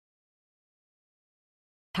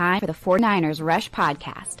Time for the 49ers Rush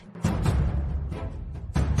Podcast.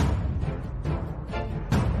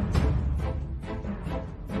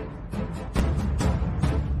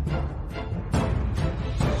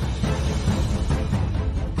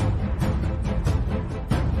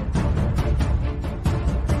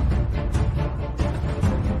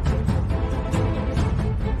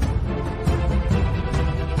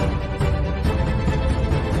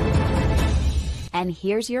 And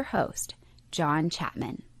here's your host, John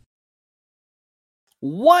Chapman.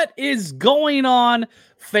 What is going on,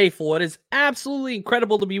 faithful? It is absolutely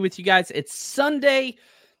incredible to be with you guys. It's Sunday.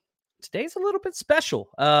 Today's a little bit special.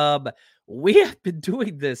 We have been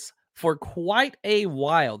doing this for quite a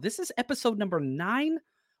while. This is episode number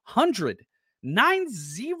 900,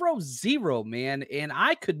 900, man. And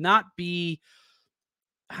I could not be,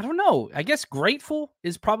 I don't know, I guess grateful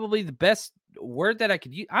is probably the best word that I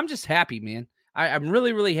could use. I'm just happy, man. I'm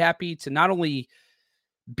really, really happy to not only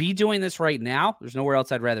be doing this right now. There's nowhere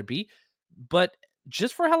else I'd rather be, but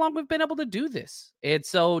just for how long we've been able to do this. And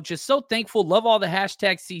so just so thankful. Love all the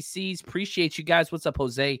hashtag CCs. Appreciate you guys. What's up,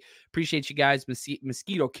 Jose? Appreciate you guys.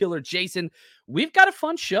 Mosquito Killer, Jason. We've got a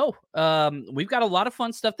fun show. We've got a lot of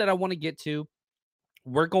fun stuff that I want to get to.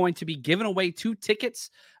 We're going to be giving away 2 tickets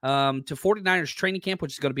to 49ers training camp,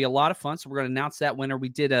 which is going to be a lot of fun. So we're going to announce that winner. We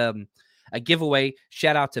did a giveaway.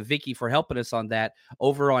 Shout out to Vicky for helping us on that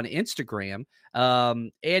over on Instagram.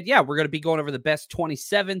 And yeah, we're going to be going over the best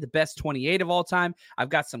 27, the best 28 of all time. I've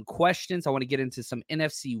got some questions. I want to get into some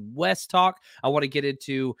NFC West talk. I want to get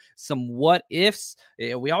into some what ifs.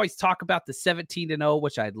 We always talk about the 17-0,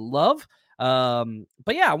 which I love.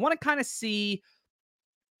 But yeah, I want to kind of see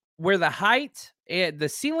where the height and the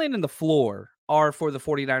ceiling and the floor are for the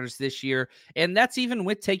 49ers this year. And that's even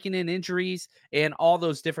with taking in injuries and all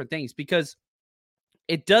those different things, because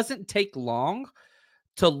it doesn't take long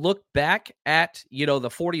to look back at, the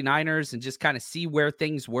 49ers and just kind of see where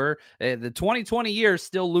things were. The 2020 year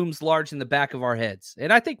still looms large in the back of our heads.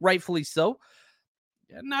 And I think rightfully so.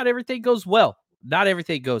 Not everything goes well.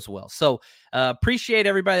 So appreciate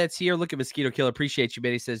everybody that's here. Look at Mosquito Killer. Appreciate you,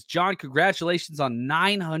 man. He says, John, congratulations on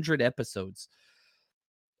 900 episodes.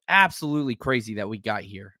 Absolutely crazy that we got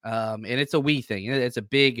here. And it's a we thing. It's a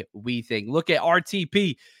big we thing. Look at RTP.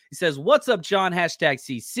 He says, what's up, John? Hashtag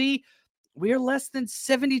CC. We are less than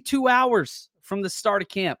 72 hours from the start of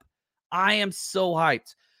camp. I am so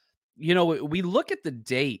hyped. We look at the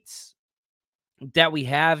dates that we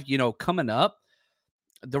have, coming up.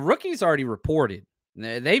 The rookies already reported.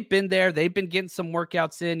 They've been there. They've been getting some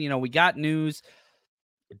workouts in. We got news.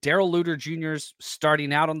 Darrell Luter Jr.'s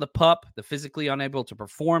starting out on the PUP, the physically unable to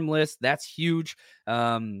perform list. That's huge.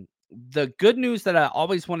 The good news that I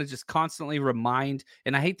always want to just constantly remind,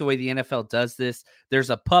 and I hate the way the NFL does this, there's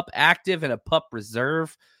a PUP active and a PUP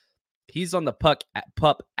reserve. He's on the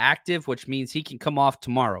PUP active, which means he can come off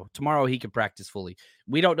tomorrow. Tomorrow he can practice fully.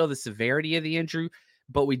 We don't know the severity of the injury,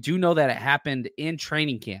 but we do know that it happened in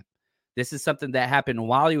training camp. This is something that happened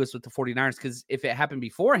while he was with the 49ers, because if it happened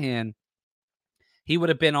beforehand, he would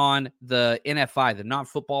have been on the NFI, the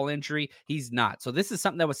non-football injury. He's not. So this is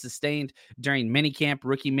something that was sustained during minicamp,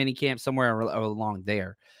 rookie minicamp, somewhere along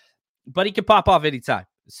there. But he could pop off anytime.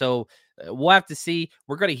 So we'll have to see.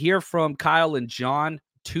 We're going to hear from Kyle and John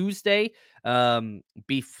Tuesday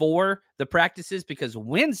before the practices, because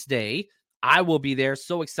Wednesday I will be there.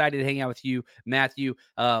 So excited to hang out with you, Matthew.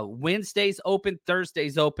 Wednesday's open,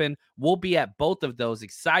 Thursday's open. We'll be at both of those.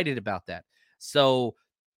 Excited about that. So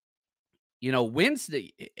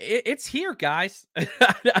Wednesday, it's here, guys.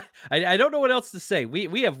 I don't know what else to say.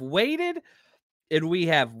 We have waited, and we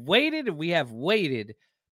have waited, and we have waited.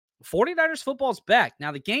 49ers football's back.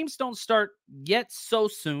 Now, the games don't start yet so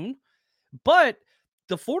soon, but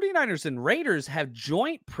the 49ers and Raiders have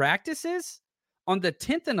joint practices on the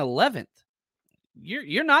 10th and 11th.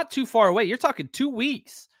 You're not too far away. You're talking 2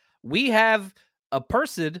 weeks. We have a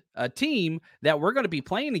team that we're going to be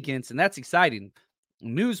playing against, and that's exciting.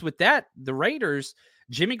 News with that, the Raiders,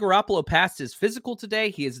 Jimmy Garoppolo passed his physical today.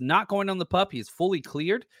 He is not going on the PUP. He is fully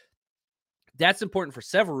cleared. That's important for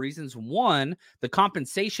several reasons. One, the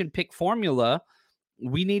compensation pick formula,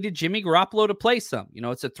 we needed Jimmy Garoppolo to play some.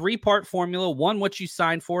 It's a 3-part formula. 1, what you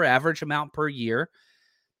signed for, average amount per year.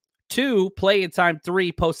 2, play in time.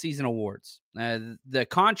 3, postseason awards. The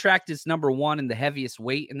contract is number 1 and the heaviest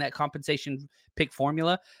weight in that compensation pick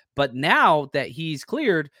formula. But now that he's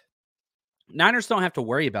cleared, Niners don't have to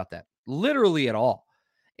worry about that, literally at all.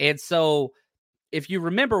 And so if you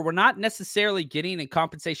remember, we're not necessarily getting a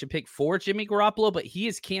compensation pick for Jimmy Garoppolo, but he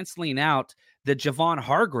is canceling out the Javon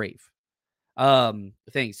Hargrave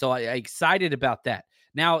thing. So I'm excited about that.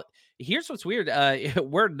 Now, here's what's weird.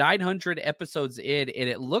 We're 900 episodes in, and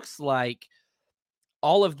it looks like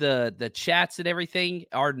all of the chats and everything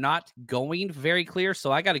are not going very clear.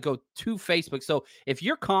 So I got to go to Facebook. So if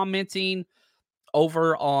you're commenting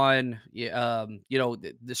over on, the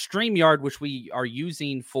StreamYard, which we are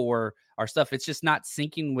using for our stuff, it's just not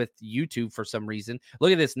syncing with YouTube for some reason.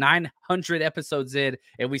 Look at this, 900 episodes in,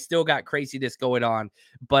 and we still got craziness going on.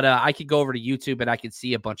 But I could go over to YouTube and I can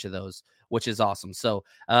see a bunch of those, which is awesome. So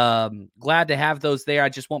glad to have those there. I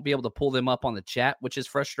just won't be able to pull them up on the chat, which is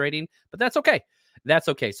frustrating, but that's okay. That's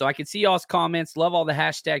okay. So I can see y'all's comments. Love all the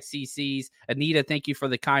hashtag CCs. Anita, thank you for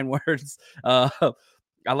the kind words.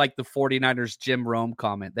 I like the 49ers Jim Rome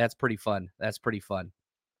comment. That's pretty fun.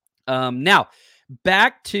 Now,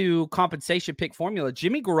 back to compensation pick formula.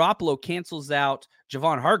 Jimmy Garoppolo cancels out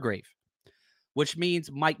Javon Hargrave, which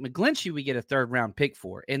means Mike McGlinchey we get a third-round pick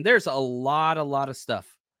for. And there's a lot of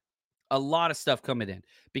stuff. A lot of stuff coming in.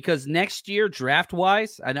 Because next year,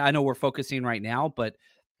 draft-wise, I know we're focusing right now, but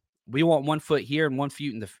we want 1 foot here and 1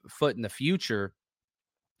 foot in the future.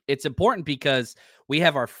 It's important because we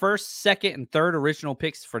have our first, second, and third original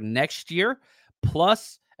picks for next year,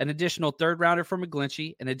 plus an additional third rounder for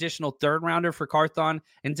McGlinchey, an additional third rounder for Carthon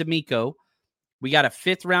and D'Amico. We got a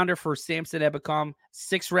 5th rounder for Samson Ebicom,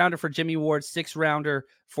 6th rounder for Jimmy Ward, 6th rounder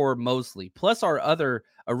for Mosley, plus our other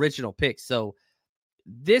original picks. So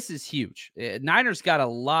this is huge. Niners got a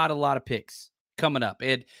lot of picks coming up.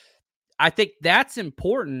 And I think that's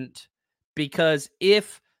important because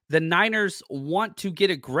if the Niners want to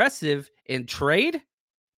get aggressive and trade,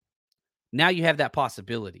 now you have that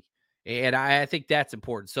possibility. And I think that's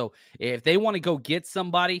important. So if they want to go get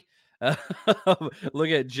somebody, look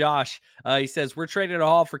at Josh. He says, we're trading a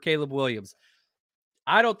haul for Caleb Williams.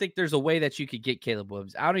 I don't think there's a way that you could get Caleb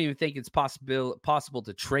Williams. I don't even think it's possible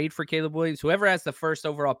to trade for Caleb Williams. Whoever has the first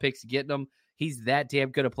overall picks getting him, he's that damn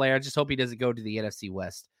good a player. I just hope he doesn't go to the NFC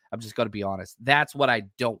West. I'm just going to be honest. That's what I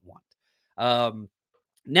don't want.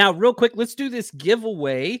 Now, real quick, let's do this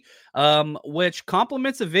giveaway, which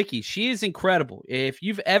compliments of Vicky. She is incredible. If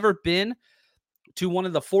you've ever been to one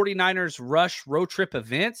of the 49ers Rush road trip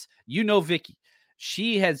events, you know Vicky.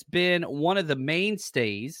 She has been one of the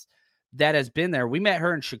mainstays that has been there. We met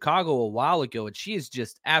her in Chicago a while ago, and she is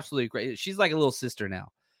just absolutely great. She's like a little sister now.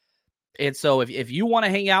 And so if you want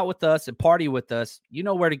to hang out with us and party with us, you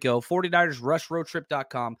know where to go.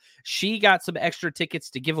 49ersrushroadtrip.com. She got some extra tickets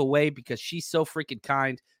to give away because she's so freaking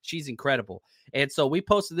kind. She's incredible. And so we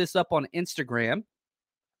posted this up on Instagram,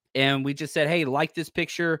 and we just said, hey, like this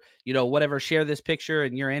picture, whatever, share this picture,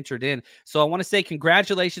 and you're entered in. So I want to say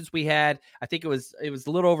congratulations. We had, I think it was a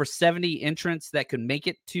little over 70 entrants that could make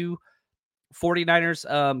it to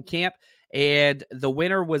 49ers camp. And the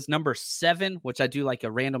winner was number 7, which I do like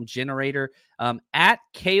a random generator, at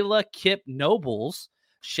Kayla Kip Nobles.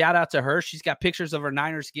 Shout out to her. She's got pictures of her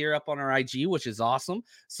Niners gear up on her IG, which is awesome.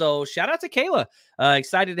 So shout out to Kayla.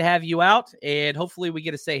 Excited to have you out, and hopefully we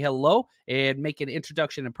get to say hello and make an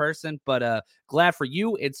introduction in person. But glad for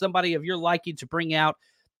you and somebody of your liking to bring out.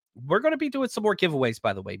 We're going to be doing some more giveaways,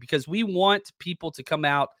 by the way, because we want people to come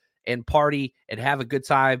out and party and have a good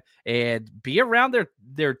time and be around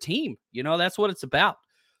their team. That's what it's about.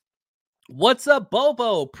 What's up,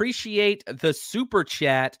 Bobo? Appreciate the super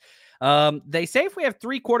chat. They say if we have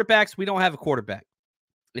 3 quarterbacks, we don't have a quarterback.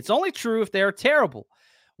 It's only true if they're terrible.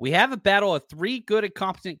 We have a battle of 3 good and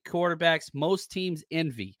competent quarterbacks most teams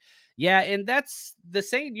envy. Yeah, and that's the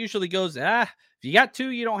saying usually goes, if you got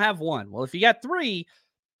 2, you don't have 1. Well, if you got 3,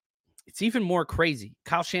 it's even more crazy.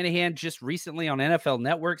 Kyle Shanahan just recently on NFL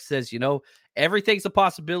Network says, everything's a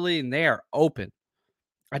possibility and they are open.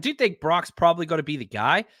 I do think Brock's probably going to be the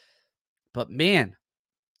guy, but man,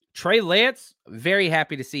 Trey Lance, very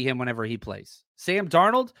happy to see him whenever he plays. Sam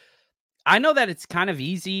Darnold, I know that it's kind of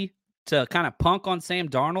easy to kind of punk on Sam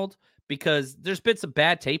Darnold because there's been some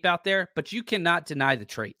bad tape out there, but you cannot deny the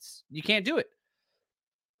traits. You can't do it.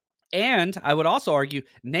 And I would also argue,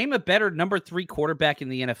 name a better number 3 quarterback in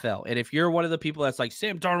the NFL. And if you're one of the people that's like,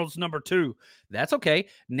 Sam Darnold's number 2, that's okay.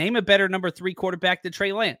 Name a better number 3 quarterback than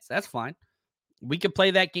Trey Lance. That's fine. We can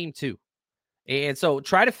play that game too. And so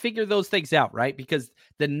try to figure those things out, right? Because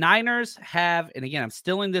the Niners have, and again, I'm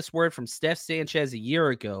stealing this word from Steph Sanchez a year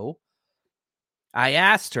ago. I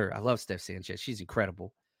asked her, I love Steph Sanchez. She's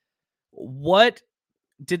incredible. What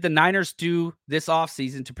did the Niners do this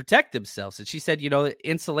offseason to protect themselves? And she said,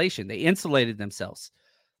 insulation. They insulated themselves.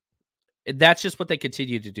 And that's just what they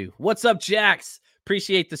continue to do. What's up, Jax?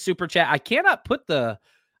 Appreciate the super chat. I cannot put the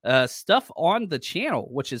stuff on the channel,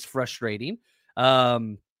 which is frustrating.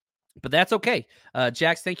 But that's okay.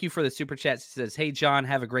 Jax, thank you for the super chat. He says, hey, John,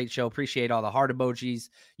 have a great show. Appreciate all the heart emojis,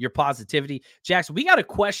 your positivity. Jax, we got a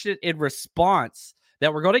question in response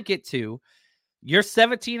that we're going to get to. Your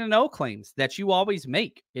 17-0 claims that you always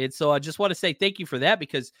make. And so I just want to say thank you for that,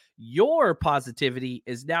 because your positivity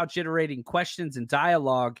is now generating questions and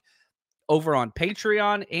dialogue over on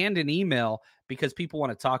Patreon and an email, because people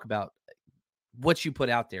want to talk about what you put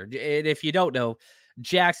out there. And if you don't know,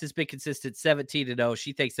 Jax has been consistent 17-0.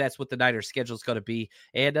 She thinks that's what the Niners schedule is going to be.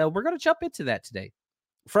 And we're going to jump into that today.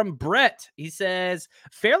 From Brett, he says,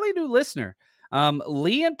 fairly new listener.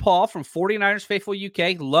 Lee and Paul from 49ers Faithful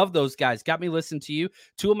UK. Love those guys. Got me listening to you.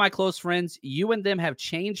 Two of my close friends. You and them have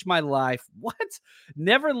changed my life. What?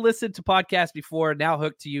 Never listened to podcasts before. Now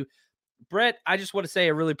hooked to you. Brett, I just want to say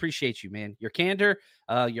I really appreciate you, man. Your candor,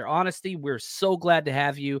 your honesty. We're so glad to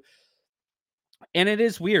have you. And it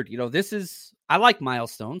is weird. I like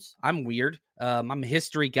milestones. I'm weird. I'm a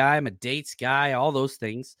history guy. I'm a dates guy, all those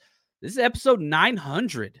things. This is episode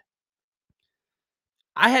 900.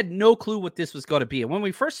 I had no clue what this was going to be. And when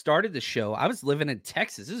we first started the show, I was living in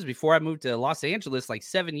Texas. This is before I moved to Los Angeles like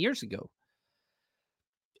 7 years ago.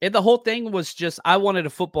 And the whole thing was just, I wanted a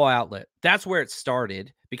football outlet. That's where it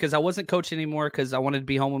started, because I wasn't coaching anymore, because I wanted to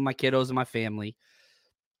be home with my kiddos and my family.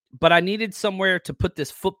 But I needed somewhere to put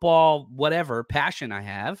this football, whatever passion I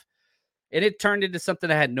have. And it turned into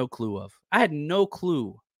something I had no clue of. I had no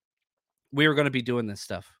clue we were going to be doing this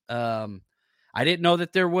stuff. I didn't know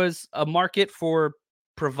that there was a market for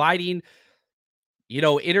providing,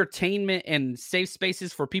 entertainment and safe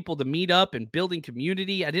spaces for people to meet up and building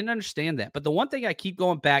community. I didn't understand that. But the one thing I keep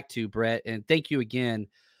going back to, Brett, and thank you again,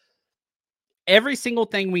 every single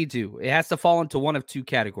thing we do, it has to fall into one of two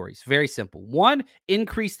categories. Very simple. One,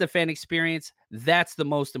 increase the fan experience. That's the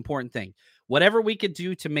most important thing. Whatever we could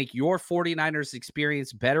do to make your 49ers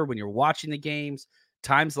experience better when you're watching the games,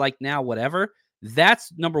 times like now, whatever,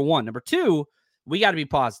 that's number one. Number two, we got to be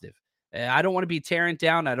positive. I don't want to be tearing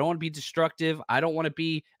down. I don't want to be destructive. I don't want to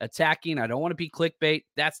be attacking. I don't want to be clickbait.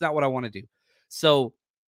 That's not what I want to do. So,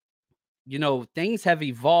 things have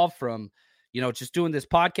evolved from, just doing this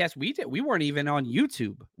podcast. We weren't even on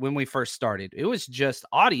YouTube when we first started. It was just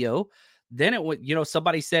audio. Then it would,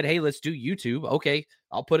 somebody said, hey, let's do YouTube. Okay,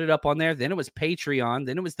 I'll put it up on there. Then it was Patreon.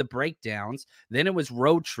 Then it was the breakdowns. Then it was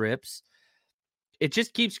road trips. It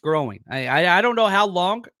just keeps growing. I don't know how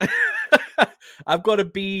long I'm going to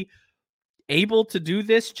be able to do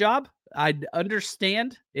this job. I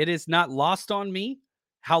understand it is not lost on me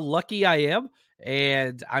how lucky I am.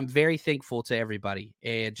 And I'm very thankful to everybody.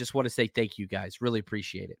 And just want to say thank you guys. Really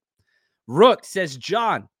appreciate it. Rook says,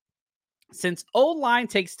 John, since O-line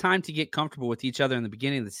takes time to get comfortable with each other in the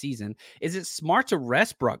beginning of the season, is it smart to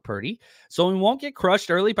rest Brock Purdy so we won't get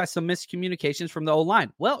crushed early by some miscommunications from the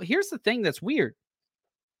O-line? Well, here's the thing that's weird.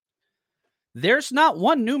 There's not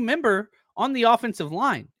one new member on the offensive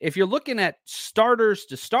line. If you're looking at starters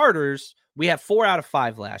to starters, we have 4 out of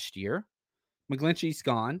 5 last year. McGlinchey's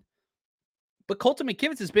gone. But Colton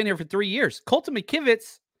McKivitz has been here for 3 years. Colton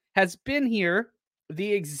McKivitz has been here the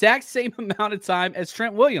exact same amount of time as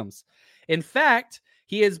Trent Williams. In fact,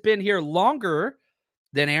 he has been here longer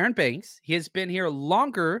than Aaron Banks. He has been here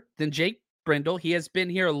longer than Jake Brendel. He has been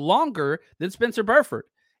here longer than Spencer Burford.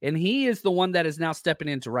 And he is the one that is now stepping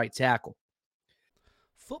into right tackle.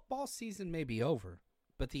 Football season may be over,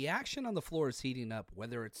 but the action on the floor is heating up.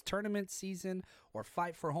 Whether it's tournament season or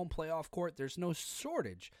fight for home playoff court, there's no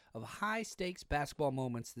shortage of high-stakes basketball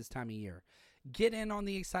moments this time of year. Get in on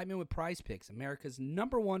the excitement with Prize Picks, America's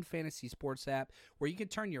 #1 fantasy sports app, where you can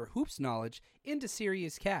turn your hoops knowledge into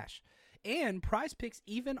serious cash. And Prize Picks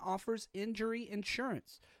even offers injury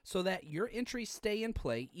insurance so that your entries stay in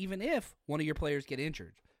play even if one of your players get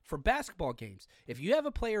injured. For basketball games, if you have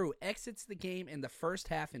a player who exits the game in the first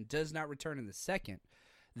half and does not return in the second,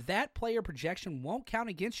 that player projection won't count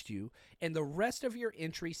against you, and the rest of your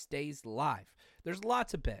entry stays live. There's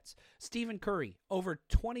lots of bets. Stephen Curry, over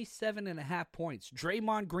 27.5 points.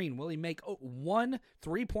 Draymond Green, will he make one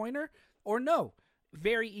three-pointer or no?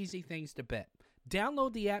 Very easy things to bet.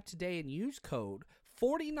 Download the app today and use code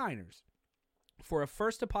 49ers for a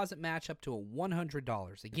first deposit match up to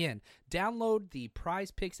 $100. Again, download the Prize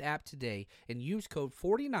Picks app today and use code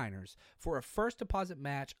 49ers for a first deposit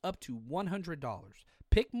match up to $100.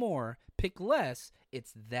 Pick more, pick less.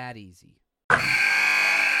 It's that easy.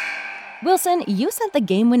 Wilson, you sent the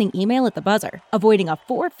game-winning email at the buzzer, avoiding a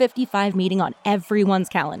 4:55 meeting on everyone's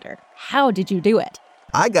calendar. How did you do it?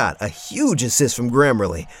 I got a huge assist from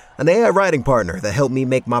Grammarly, an AI writing partner that helped me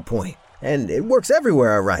make my point. And it works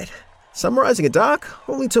everywhere I write. Summarizing a doc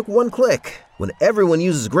only took one click. When everyone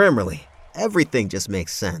uses Grammarly, everything just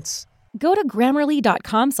makes sense. Go to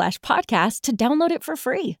Grammarly.com/podcast to download it for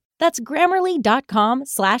free. That's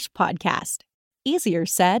Grammarly.com/podcast. Easier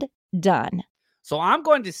said, done. So I'm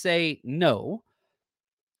going to say no.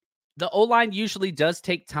 The O-line usually does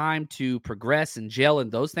take time to progress and gel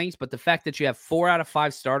and those things, but the fact that you have 4 out of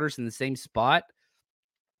 5 starters in the same spot,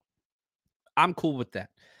 I'm cool with that.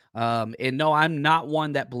 And no, I'm not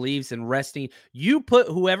one that believes in resting. You put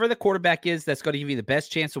whoever the quarterback is that's going to give you the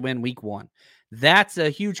best chance to win week 1. That's a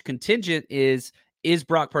huge contingent is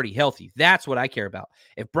Brock Purdy healthy? That's what I care about.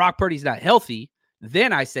 If Brock Purdy's not healthy,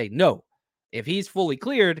 then I say no. If he's fully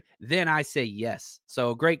cleared, then I say yes.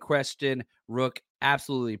 So great question, Rook.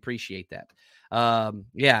 Absolutely appreciate that.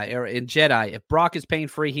 Yeah, in Jedi, if Brock is pain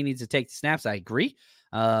free, he needs to take the snaps. I agree.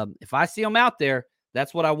 If I see him out there,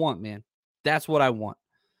 that's what I want, man. That's what I want.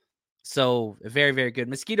 So very, very good.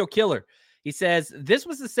 Mosquito Killer. He says, this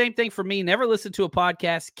was the same thing for me. Never listened to a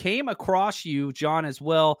podcast. Came across you, John, as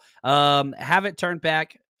well. Haven't turned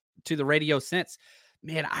back to the radio since.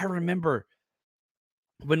 Man, I remember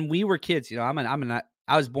when we were kids, you know,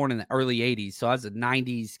 I was born in the early 80s, so I was a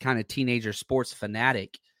 90s kind of teenager sports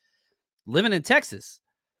fanatic living in Texas.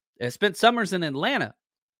 I spent summers in Atlanta.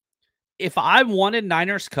 If I wanted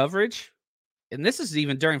Niners coverage, and this is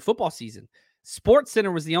even during football season, Sports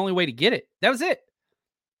Center was the only way to get it. That was it.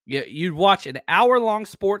 You'd watch an hour-long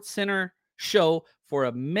Sports Center show for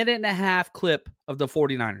a 1.5-minute clip of the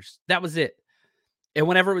 49ers. That was it. And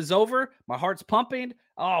whenever it was over, my heart's pumping.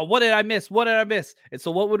 Oh, what did I miss? What did I miss? And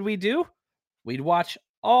so what would we do? We'd watch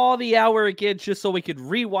all the hour again just so we could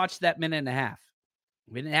rewatch that 1.5 minutes.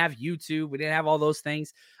 We didn't have YouTube. We didn't have all those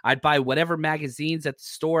things. I'd buy whatever magazines at the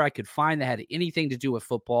store I could find that had anything to do with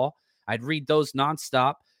football. I'd read those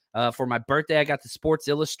nonstop. For my birthday, I got the Sports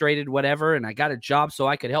Illustrated, whatever, and I got a job so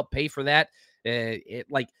I could help pay for that.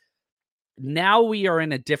 Now we are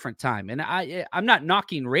in a different time, and I'm not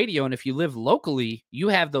knocking radio. And if you live locally, you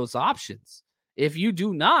have those options. If you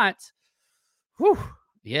do not,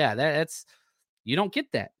 that's you don't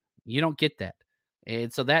get that. You don't get that,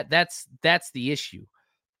 and so that's the issue.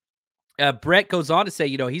 Brett goes on to say,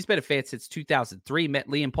 you know, he's been a fan since 2003. Met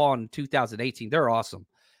Lee and Paul in 2018. They're awesome.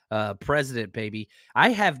 President, baby. I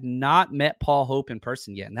have not met Paul Hope in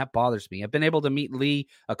person yet, and that bothers me. I've been able to meet Lee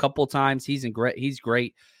a couple times. He's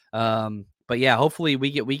great. But yeah, hopefully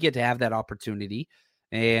we get to have that opportunity,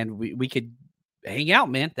 and we could hang out,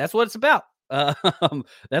 man. That's what it's about.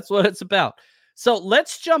 That's what it's about. So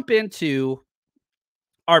let's jump into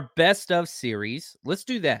our best of series. Let's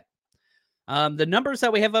do that. The numbers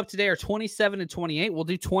that we have up today are 27 and 28. We'll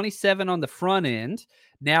do 27 on the front end.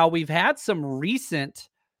 Now, we've had some recent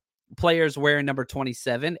players wearing number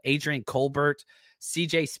 27, Adrian Colbert,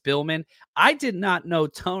 CJ Spillman. I did not know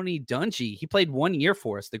Tony Dungy. He played 1 year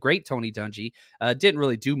for us, the great Tony Dungy. Didn't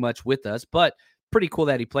really do much with us, but pretty cool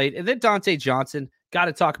that he played. And then Dante Johnson, got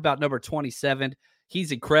to talk about number 27.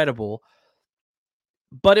 He's incredible.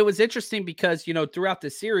 But it was interesting because, you know, throughout the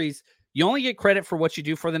series, you only get credit for what you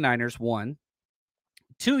do for the Niners, 1.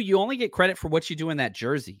 2, you only get credit for what you do in that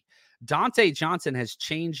jersey. Dante Johnson has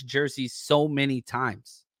changed jerseys so many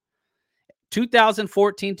times.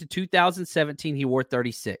 2014 to 2017, he wore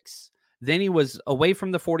 36. Then he was away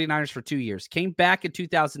from the 49ers for 2 years. Came back in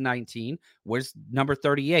 2019, wears number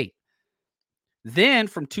 38. Then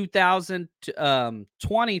from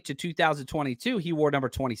 2020 to 2022, he wore number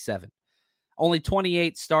 27. Only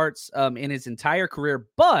 28 starts in his entire career,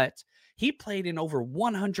 but he played in over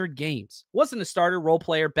 100 games. Wasn't a starter, role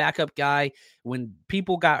player, backup guy. When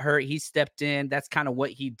people got hurt, he stepped in. That's kind of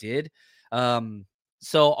what he did.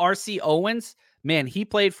 So R.C. Owens, man, he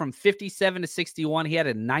played from 57 to 61. He had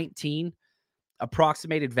a 19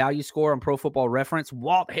 approximated value score on Pro Football Reference.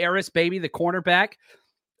 Walt Harris, baby, the cornerback,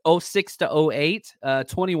 06 to 08,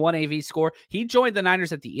 21 AV score. He joined the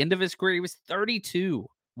Niners at the end of his career. He was 32,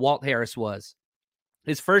 Walt Harris was.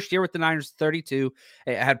 His first year with the Niners, 32.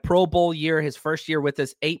 Had Pro Bowl year his first year with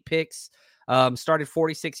us, 8 picks. Started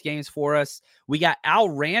 46 games for us. We got Al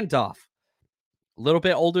Randolph. A little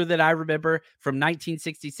bit older than I remember, from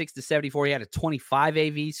 1966 to 74. He had a 25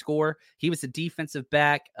 AV score. He was a defensive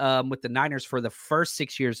back with the Niners for the first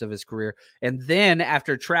 6 years of his career. And then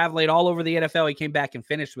after traveling all over the NFL, he came back and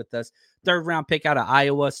finished with us. 3rd round pick out of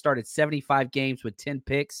Iowa, started 75 games with 10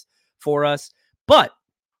 picks for us. But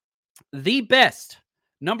the best,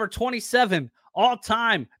 number 27 all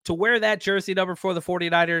time to wear that jersey number for the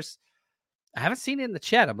 49ers. I haven't seen it in the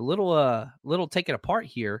chat. I'm a little taken apart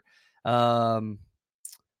here.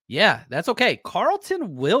 Yeah, that's okay.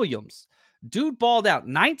 Carlton Williams, dude balled out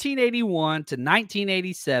 1981 to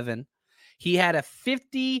 1987. He had a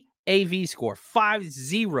 50 AV score,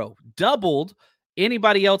 50, doubled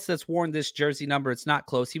Anybody else that's worn this jersey number, it's not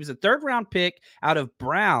close. He was a 3rd-round pick out of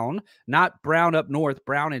Brown, not Brown up north,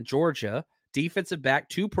 Brown in Georgia. Defensive back,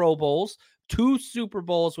 2 Pro Bowls, 2 Super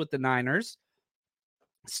Bowls with the Niners.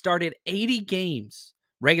 Started 80 games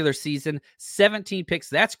regular season, 17 picks.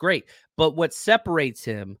 That's great. But what separates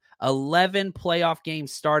him, 11 playoff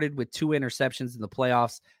games started with 2 interceptions in the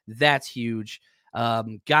playoffs. That's huge.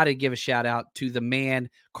 Got to give a shout out to the man,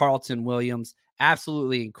 Carlton Williams.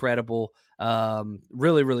 Absolutely incredible.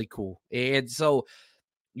 Really, really cool. And so,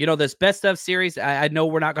 this best of series, I know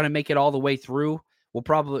we're not going to make it all the way through.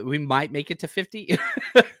 We might make it to 50.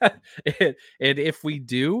 and if we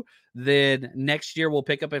do, then next year we'll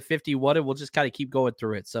pick up at 51 and we'll just kind of keep going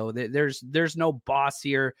through it. So there's no boss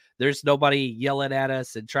here. There's nobody yelling at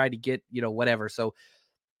us and trying to get, whatever. So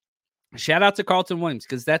shout out to Carlton Williams,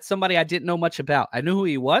 because that's somebody I didn't know much about. I knew who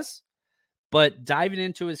he was, but diving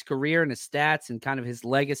into his career and his stats and kind of his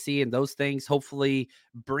legacy and those things hopefully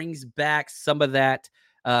brings back some of that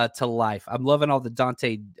to life. I'm loving all the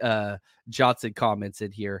Dante Johnson comments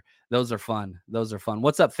in here. Those are fun.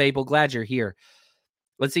 What's up, Fable? Glad you're here.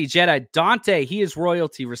 Let's see, Jedi. Dante, he is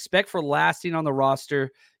royalty. Respect for lasting on the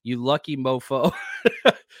roster. You lucky mofo.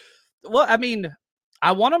 Well, I mean,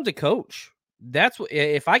 I want him to coach. That's what,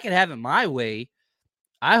 if I could have it my way,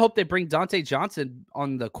 I hope they bring Dante Johnson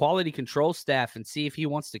on the quality control staff and see if he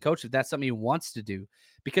wants to coach, if that's something he wants to do,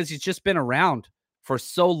 because he's just been around for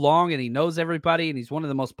so long and he knows everybody and he's one of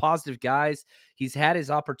the most positive guys. He's had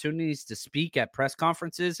his opportunities to speak at press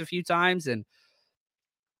conferences a few times, and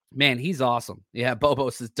man, he's awesome. Yeah,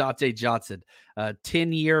 Bobo says Dante Johnson,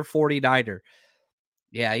 10-year 49er.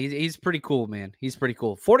 Yeah, he's pretty cool, man. He's pretty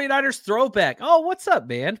cool. 49ers throwback. Oh, what's up,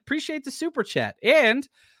 man? Appreciate the super chat. And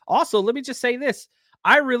also, let me just say this.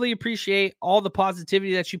 I really appreciate all the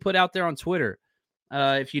positivity that you put out there on Twitter.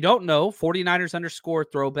 If you don't know,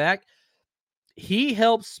 49ers_throwback. He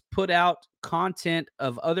helps put out content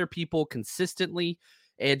of other people consistently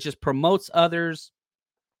and just promotes others.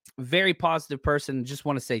 Very positive person. Just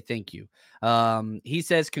want to say thank you. He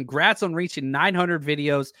says, congrats on reaching 900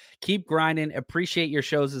 videos. Keep grinding. Appreciate your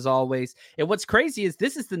shows as always. And what's crazy is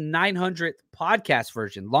this is the 900th podcast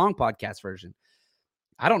version, long podcast version.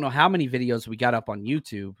 I don't know how many videos we got up on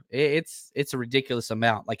YouTube. It's a ridiculous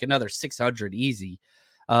amount, like another 600 easy.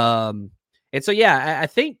 And so, yeah, I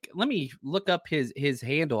think, let me look up his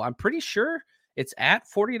handle. I'm pretty sure it's at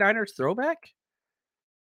 49ers throwback.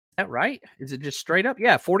 Is that right? Is it just straight up?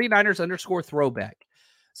 Yeah, 49ers_throwback.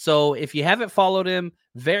 So if you haven't followed him,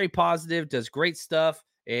 very positive, does great stuff,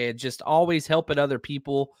 and just always helping other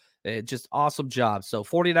people. Just awesome job. So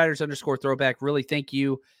 49ers_throwback, really thank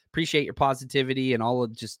you. Appreciate your positivity and all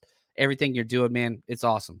of just everything you're doing, man. It's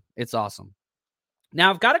awesome. It's awesome. Now,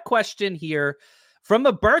 I've got a question here from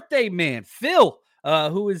a birthday man, Phil,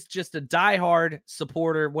 who is just a diehard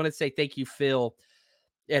supporter. Want to say thank you, Phil,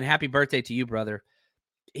 and happy birthday to you, brother.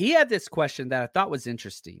 He had this question that I thought was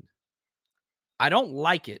interesting. I don't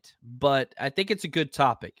like it, but I think it's a good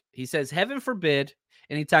topic. He says, heaven forbid,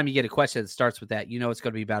 anytime you get a question that starts with that, it's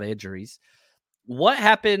going to be about injuries. What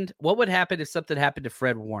would happen if something happened to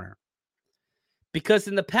Fred Warner? Because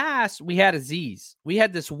in the past, we had Azeez. We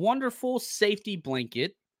had this wonderful safety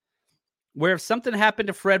blanket where if something happened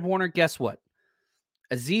to Fred Warner, guess what?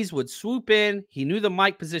 Azeez would swoop in. He knew the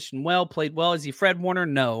mic position well, played well. Is he Fred Warner?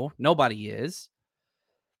 No, nobody is.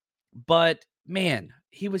 But, man,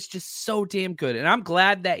 he was just so damn good. And I'm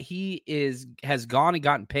glad that he has gone and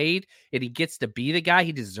gotten paid, and he gets to be the guy.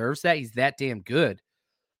 He deserves that. He's that damn good.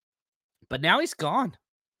 But now he's gone.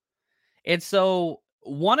 And so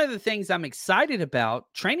one of the things I'm excited about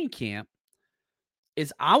training camp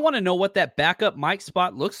is I want to know what that backup mic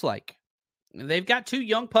spot looks like. They've got 2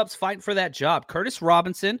 young pups fighting for that job. Curtis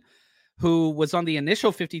Robinson, who was on the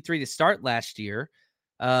initial 53 to start last year.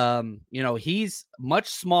 He's much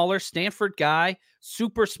smaller, Stanford guy,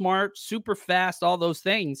 super smart, super fast, all those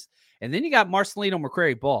things. And then you got Marcelino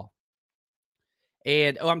McCrary-Ball.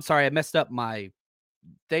 And, I'm sorry, I messed up my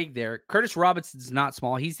thing there. Curtis Robinson's not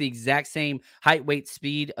small. He's the exact same height, weight,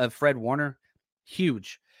 speed of Fred Warner.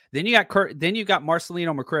 Huge. Then you got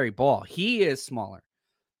Marcelino McCrary-Ball. He is smaller.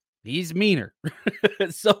 He's meaner.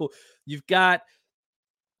 So you've got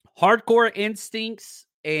hardcore instincts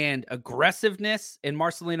and aggressiveness in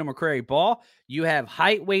Marcelino McCrary-Ball. You have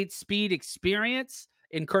height, weight, speed, experience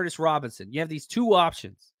in Curtis Robinson. You have these 2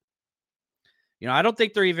 options. I don't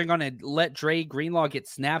think they're even going to let Dre Greenlaw get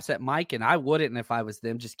snaps at Mike, and I wouldn't if I was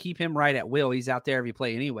them. Just keep him right at will. He's out there every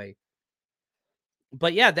play anyway.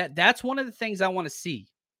 But, yeah, that's one of the things I want to see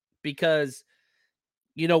because,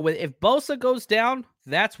 if Bosa goes down,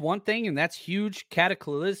 that's one thing, and that's huge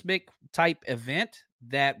cataclysmic type event.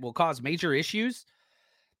 that will cause major issues.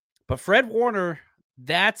 But Fred Warner,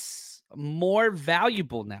 that's more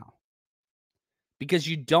valuable now because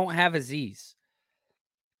you don't have Azeez.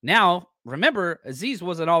 Now, remember, Azeez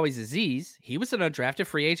wasn't always Azeez. He was an undrafted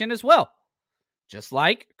free agent as well, just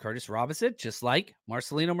like Curtis Robinson, just like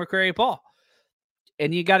Marcelino McCrary-Paul.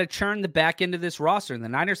 And you got to churn the back end of this roster, and the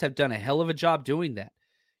Niners have done a hell of a job doing that.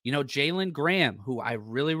 You know, Jalen Graham, who I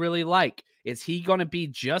really, really like, is he going to be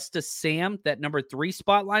just a Sam, that number 3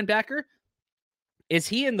 spot linebacker? Is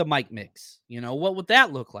he in the Mike mix? You know, what would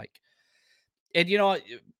that look like? And, you know,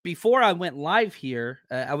 before I went live here,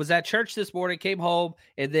 I was at church this morning, came home,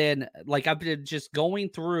 and then, like, I've been just going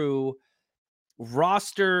through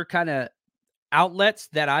roster kind of outlets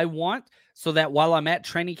that I want so that while I'm at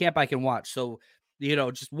training camp, I can watch. So, you know,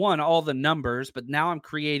 just all the numbers, but now I'm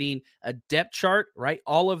creating a depth chart, right?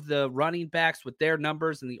 All of the running backs with their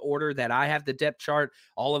numbers in the order that I have the depth chart,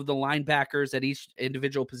 all of the linebackers at each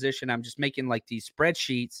individual position. I'm just making like these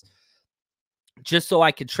spreadsheets just so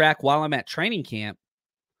I could track while I'm at training camp,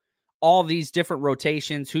 all these different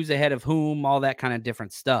rotations, who's ahead of whom, all that kind of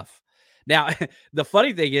different stuff. Now, the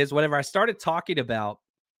funny thing is, whenever I started talking about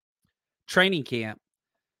training camp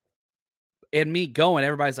and me going,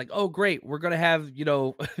 everybody's like, oh, great, we're going to have, you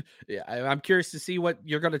know, I'm curious to see what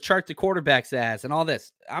you're going to chart the quarterbacks as and all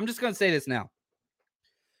this. I'm just going to say this now.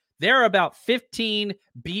 There are about 15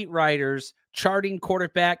 beat writers charting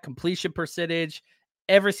quarterback completion percentage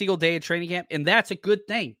every single day at training camp, and that's a good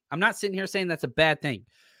thing. I'm not sitting here saying that's a bad thing.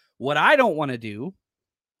 What I don't want to do,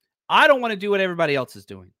 I don't want to do what everybody else is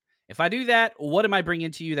doing. If I do that, what am I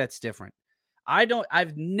bringing to you that's different?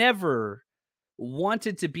 I've never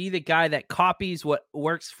wanted to be the guy that copies what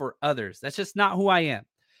works for others. That's just not who I am.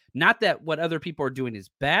 Not that what other people are doing is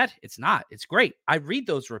bad. It's not. It's great. I read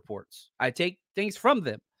those reports. I take things from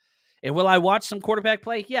them. And will I watch some quarterback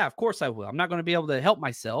play? Yeah, of course I will. I'm not going to be able to help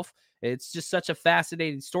myself. It's just such a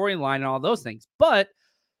fascinating storyline and all those things. But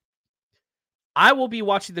I will be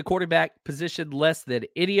watching the quarterback position less than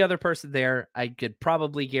any other person there. I could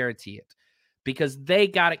probably guarantee it because they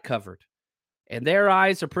got it covered. And their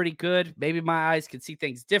eyes are pretty good. Maybe my eyes can see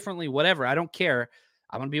things differently, whatever. I don't care.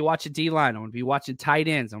 I'm going to be watching D-line. I'm going to be watching tight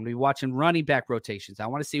ends. I'm going to be watching running back rotations. I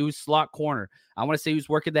want to see who's slot corner. I want to see who's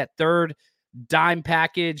working that third dime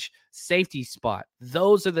package safety spot.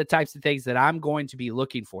 Those are the types of things that I'm going to be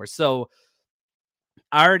looking for. So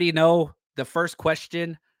I already know the first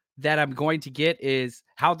question that I'm going to get is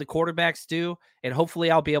how the quarterbacks do. And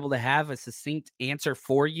hopefully I'll be able to have a succinct answer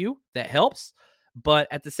for you that helps. But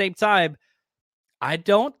at the same time, I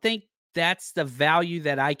don't think that's the value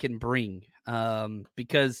that I can bring.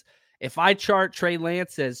 Because if I chart Trey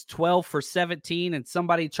Lance as 12 for 17 and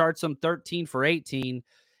somebody charts him 13 for 18,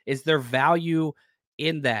 is there value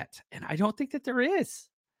in that? And I don't think that there is.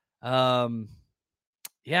 I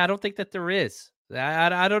don't think that there is.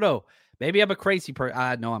 I don't know. Maybe I'm a crazy person.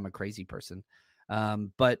 I know I'm a crazy person.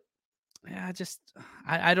 But yeah,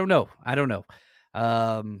 I don't know. I don't know.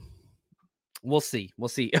 We'll see.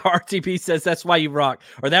 RTP says that's why you rock,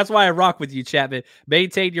 or that's why I rock with you, Chapman.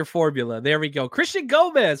 Maintain your formula. There we go. Christian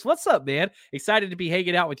Gomez, what's up, man? Excited to be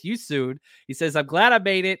hanging out with you soon. He says, I'm glad I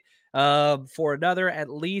made it for another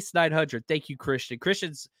at least 900. Thank you, Christian.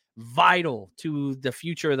 Christian's vital to the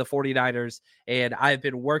future of the 49ers, and I've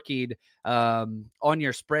been working on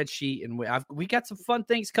your spreadsheet, and we got some fun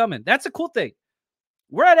things coming. That's a cool thing.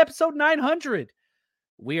 We're at episode 900.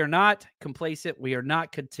 We are not complacent. We are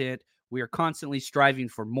not content. We are constantly striving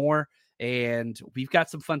for more, and we've got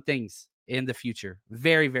some fun things in the future.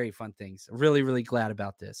 Very, very fun things. Really, really glad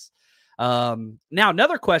about this. Now,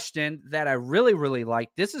 another question that I really, really like.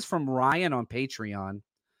 This is from Ryan on Patreon.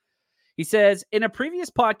 He says, in a previous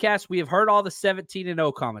podcast, we have heard all the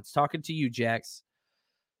 17-0 comments. Talking to you, Jax.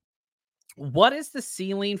 What is the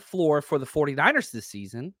ceiling floor for the 49ers this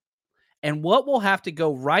season? And what will have to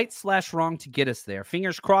go right/wrong to get us there?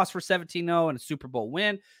 Fingers crossed for 17-0 and a Super Bowl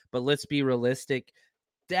win, but let's be realistic.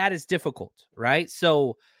 That is difficult, right?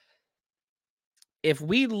 So if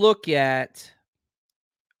we look at,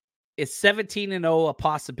 is 17-0 a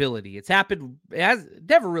possibility? It's happened. It has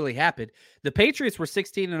never really happened. The Patriots were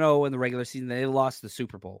 16-0 in the regular season. They lost the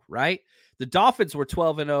Super Bowl, right? The Dolphins were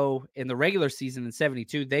 12-0 in the regular season in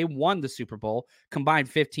 72. They won the Super Bowl, combined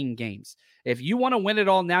 15 games. If you want to win it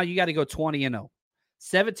all now, you got to go 20-0.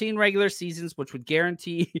 17 regular seasons, which would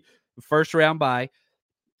guarantee first round bye.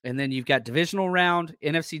 And then you've got divisional round,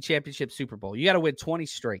 NFC Championship, Super Bowl. You got to win 20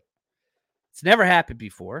 straight. It's never happened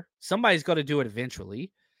before. Somebody's got to do it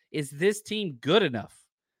eventually. Is this team good enough?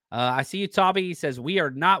 I see you, Toby. He says, we are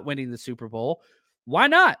not winning the Super Bowl. Why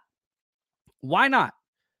not? Why not?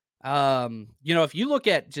 If you look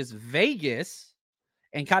at just Vegas,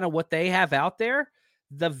 and kind of what they have out there,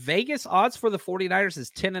 the Vegas odds for the 49ers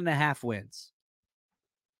is 10.5 wins,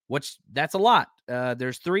 which that's a lot.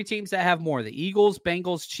 There's 3 teams that have more. The Eagles,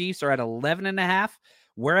 Bengals, Chiefs are at 11.5.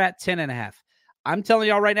 We're at 10.5. I'm telling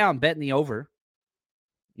y'all right now, I'm betting the over.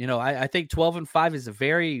 I think 12-5 is a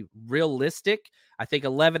very realistic. I think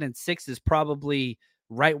 11-6 is probably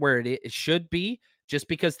right where it should be, just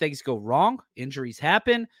because things go wrong. Injuries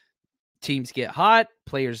happen. Teams get hot.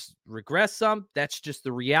 Players regress some. That's just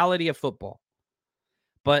the reality of football.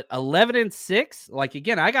 But 11-6, like,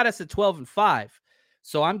 again, I got us at 12-5.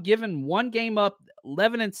 So I'm giving one game up.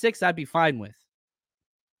 11-6, I'd be fine with.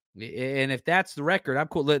 And if that's the record, I'm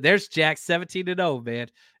cool. There's Jack, 17-0, man.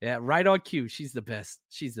 Yeah, right on cue. She's the best.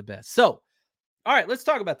 She's the best. So, all right, let's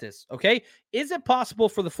talk about this, okay? Is it possible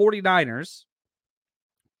for the 49ers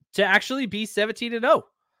to actually be 17-0?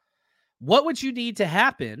 What would you need to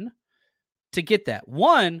happen to get that?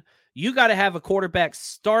 One, you got to have a quarterback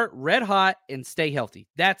start red hot and stay healthy.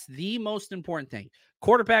 That's the most important thing.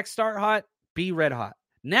 Quarterback start hot, be red hot.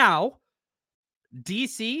 Now,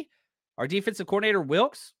 DC, our defensive coordinator,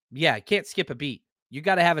 Wilks, yeah, can't skip a beat. You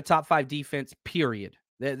got to have a top 5 defense, period.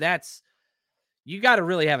 You got to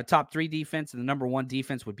really have a top 3 defense, and the number 1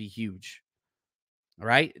 defense would be huge. All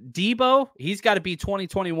right. Debo, he's got to be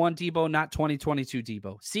 2021 Debo, not 2022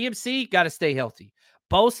 Debo. CMC, got to stay healthy.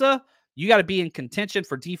 Bosa, you got to be in contention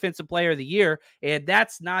for Defensive Player of the Year, and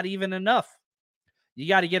that's not even enough. You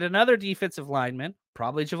got to get another defensive lineman,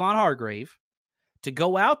 probably Javon Hargrave, to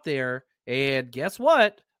go out there, and guess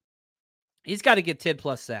what? He's got to get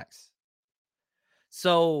 10+ sacks.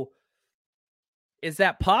 So is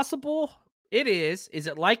that possible? It is. Is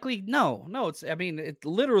it likely? No. It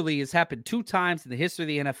literally has happened 2 times in the history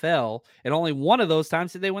of the NFL, and only one of those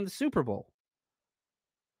times did they win the Super Bowl.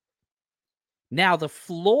 Now, the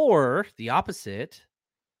floor, the opposite,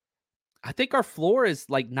 I think our floor is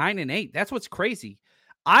like 9-8. That's what's crazy.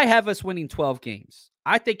 I have us winning 12 games.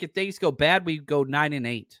 I think if things go bad, we go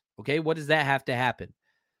 9-8. Okay, what does that have to happen?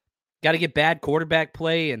 Got to get bad quarterback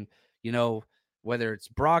play, and, whether it's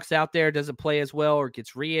Brock's out there, doesn't play as well, or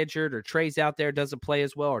gets re-injured, or Trey's out there, doesn't play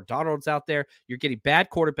as well, or Donald's out there, you're getting bad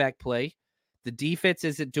quarterback play. The defense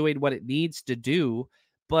isn't doing what it needs to do.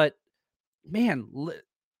 But, man,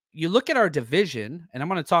 you look at our division, and I'm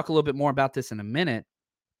going to talk a little bit more about this in a minute.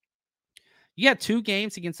 You got 2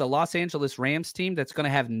 games against the Los Angeles Rams team that's going to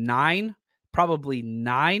have 9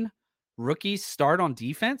 rookies start on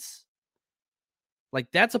defense. Like,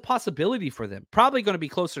 that's a possibility for them. Probably going to be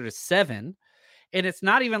closer to 7. And it's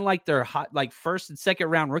not even like they're hot, like first and second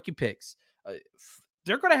round rookie picks.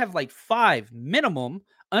 They're going to have like 5 minimum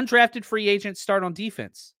undrafted free agents start on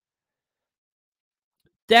defense.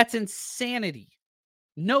 That's insanity.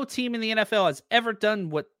 No team in the NFL has ever done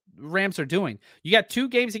what Rams are doing. You got 2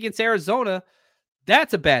 games against Arizona.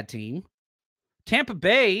 That's a bad team. Tampa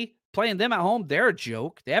Bay, playing them at home, they're a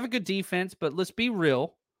joke. They have a good defense, but let's be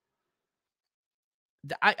real.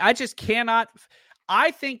 I just cannot. I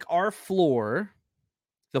think our floor,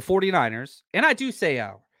 the 49ers, and I do say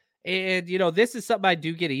our, and this is something I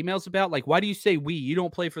do get emails about. Like, why do you say we? You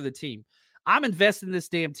don't play for the team. I'm investing in this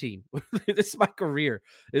damn team. This is my career.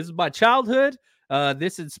 This is my childhood.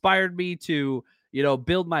 This inspired me to,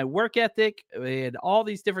 build my work ethic, and all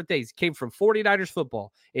these different things came from 49ers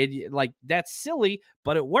football. And like, that's silly,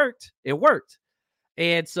 but it worked. It worked.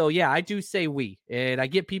 And so, yeah, I do say we. And I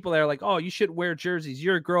get people that are like, oh, you shouldn't wear jerseys.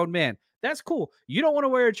 You're a grown man. That's cool. You don't want to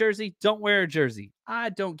wear a jersey? Don't wear a jersey. I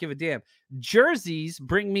don't give a damn. Jerseys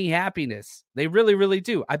bring me happiness. They really, really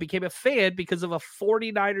do. I became a fan because of a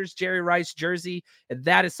 49ers Jerry Rice jersey, and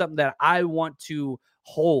that is something that I want to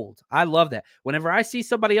hold. I love that. Whenever I see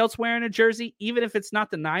somebody else wearing a jersey, even if it's not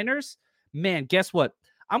the Niners, man, guess what?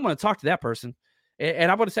 I'm going to talk to that person, and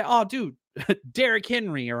I'm going to say, oh, dude, Derrick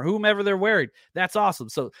Henry or whomever they're wearing. That's awesome.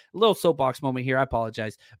 So a little soapbox moment here. I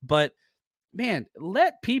apologize. But man,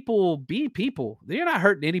 let people be people. You're not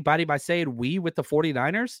hurting anybody by saying we with the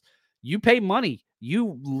 49ers. You pay money.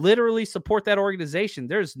 You literally support that organization.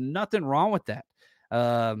 There's nothing wrong with that.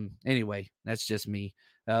 Anyway, that's just me.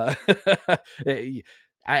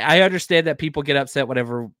 I understand that people get upset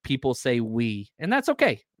whenever people say we, and that's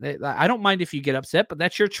okay. I don't mind if you get upset, but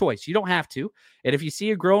that's your choice. You don't have to. And if you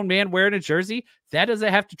see a grown man wearing a jersey, that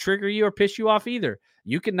doesn't have to trigger you or piss you off either.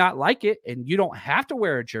 You can not like it, and you don't have to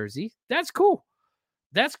wear a jersey. That's cool.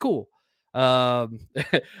 That's cool.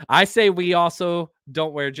 I say we also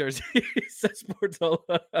don't wear jerseys. Says Portola.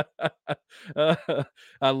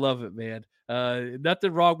 I love it, man.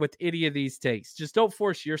 Nothing wrong with any of these takes. Just don't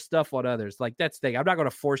force your stuff on others. Like, that's the thing. I'm not going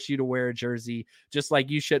to force you to wear a jersey, just like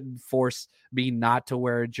you shouldn't force me not to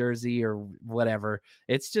wear a jersey or whatever.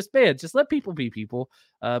 It's just, man, just let people be people.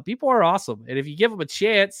 People are awesome. And if you give them a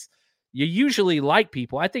chance, you usually like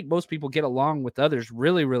people. I think most people get along with others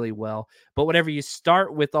really, really well. But whenever you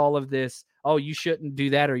start with all of this, oh, you shouldn't do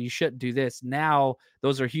that or you shouldn't do this, now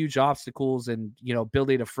those are huge obstacles in,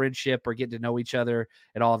 building a friendship or getting to know each other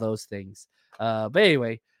and all those things. But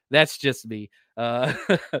anyway, that's just me.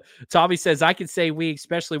 Tommy says, I can say we,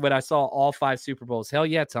 especially when I saw all 5 Super Bowls. Hell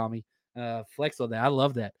yeah, Tommy. Flex on that. I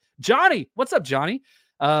love that. Johnny, what's up, Johnny?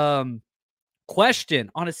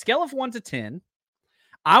 Question, on a scale of 1 to 10,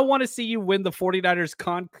 I want to see you win the 49ers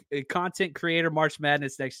content creator March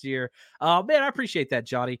Madness next year. Man, I appreciate that,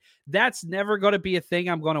 Johnny. That's never going to be a thing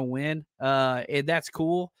I'm going to win. And that's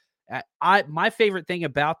cool. My favorite thing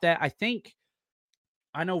about that,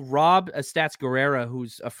 I know Rob Stats Guerrera,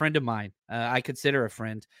 who's a friend of mine. I consider a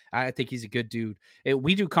friend. I think he's a good dude.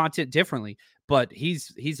 We do content differently, but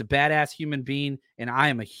he's a badass human being, and I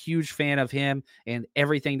am a huge fan of him and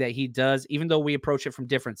everything that he does, even though we approach it from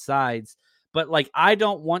different sides. But, like, I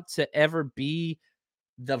don't want to ever be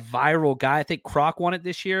the viral guy. I think Croc won it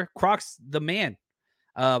this year. Croc's the man.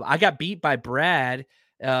 I got beat by Brad,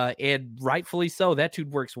 and rightfully so. That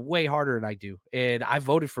dude works way harder than I do. And I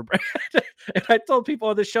voted for Brad. And I told people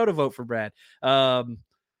on the show to vote for Brad.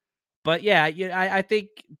 But, yeah, I think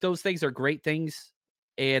those things are great things.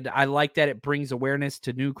 And I like that it brings awareness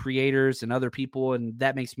to new creators and other people, and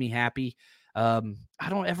that makes me happy. I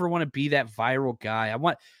don't ever want to be that viral guy.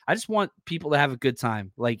 I just want people to have a good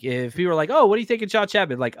time. Like, if people are like, oh, what do you think of John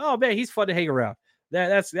Chapman? Like, oh man, he's fun to hang around.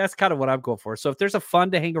 That's kind of what I'm going for. So if there's a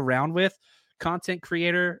fun to hang around with content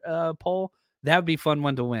creator poll, that would be fun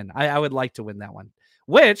one to win. I would like to win that one.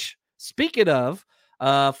 Which, speaking of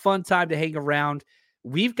fun time to hang around,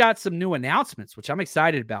 we've got some new announcements, which I'm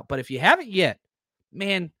excited about. But if you haven't yet,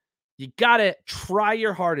 man, you got to try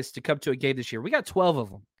your hardest to come to a game this year. We got 12 of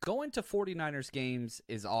them. Going to 49ers games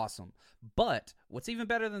is awesome. But what's even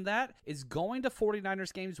better than that is going to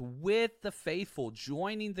 49ers games with the faithful,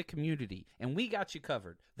 joining the community. And we got you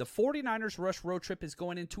covered. The 49ers Rush Road Trip is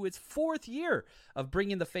going into its 4th year of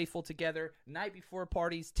bringing the faithful together. Night before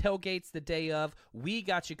parties, tailgates the day of. We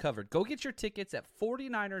got you covered. Go get your tickets at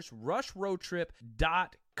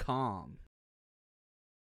 49ersrushroadtrip.com.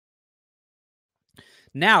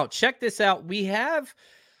 Now, check this out. We have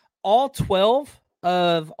all 12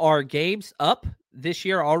 of our games up this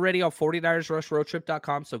year already on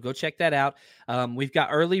 49ersrushroadtrip.com, so go check that out. We've got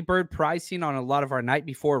early bird pricing on a lot of our night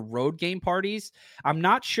before road game parties. I'm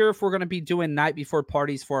not sure if we're going to be doing night before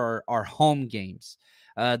parties for our home games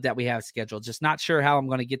that we have scheduled. Just not sure how I'm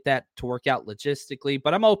going to get that to work out logistically,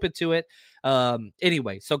 but I'm open to it.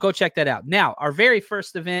 Anyway, so go check that out. Now, our very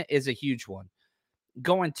first event is a huge one.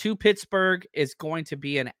 Going to Pittsburgh is going to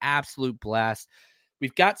be an absolute blast.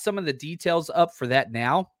 We've got some of the details up for that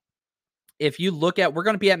now. If you look at, we're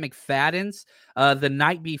going to be at McFadden's the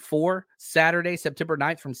night before, Saturday, September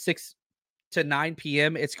 9th from 6 to 9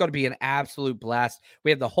 p.m. It's going to be an absolute blast.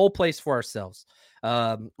 We have the whole place for ourselves,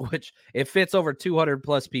 which it fits over 200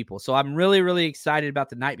 plus people. So I'm really, really excited about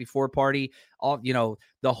the night before party. The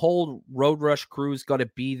whole Road Rush crew is going to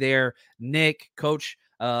be there. Nick, Coach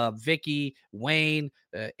Vicky, Wayne,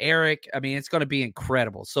 Eric. I mean, it's going to be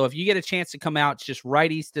incredible. So if you get a chance to come out, it's just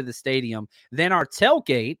right east of the stadium. Then our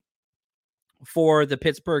tailgate for the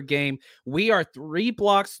Pittsburgh game, we are 3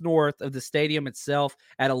 blocks north of the stadium itself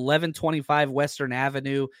at 1125 Western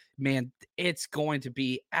Avenue. Man, it's going to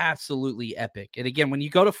be absolutely epic. And again, when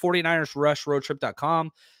you go to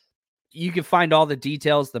 49ersrushroadtrip.com, you can find all the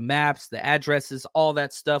details, the maps, the addresses, all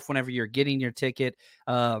that stuff whenever you're getting your ticket.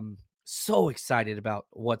 So excited about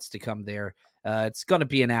what's to come there. It's going to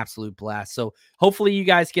be an absolute blast. So hopefully you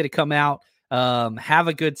guys get to come out, have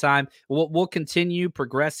a good time. We'll continue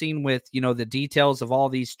progressing with, the details of all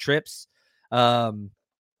these trips as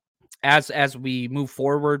we move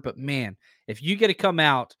forward. But man, if you get to come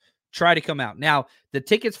out, try to come out. Now, the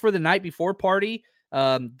tickets for the night before party,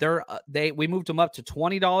 we moved them up to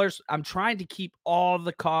 $20. I'm trying to keep all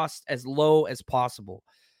the costs as low as possible.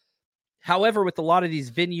 However, with a lot of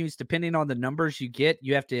these venues, depending on the numbers you get,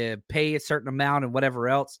 you have to pay a certain amount and whatever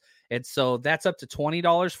else. And so that's up to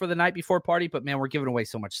 $20 for the night before party. But man, we're giving away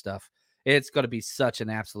so much stuff. It's going to be such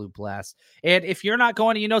an absolute blast. And if you're not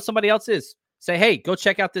going and somebody else is, say, hey, go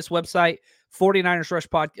check out this website,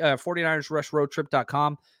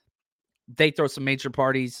 49ersrushroadtrip.com. They throw some major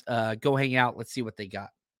parties. Go hang out. Let's see what they got.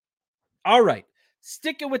 All right.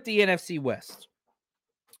 Sticking with the NFC West.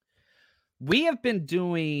 We have been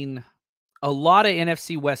doing a lot of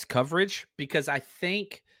NFC West coverage because I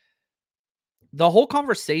think the whole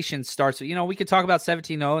conversation starts with, we could talk about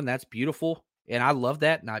 17-0 and that's beautiful. And I love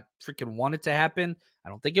that. And I freaking want it to happen. I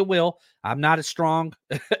don't think it will. I'm not as strong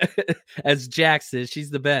as Jax is. She's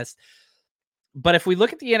the best. But if we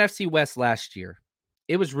look at the NFC West last year,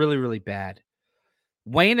 it was really, really bad.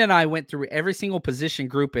 Wayne and I went through every single position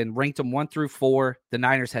group and ranked them 1 through 4. The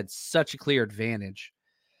Niners had such a clear advantage.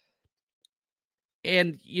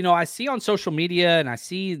 And, I see on social media and I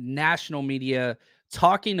see national media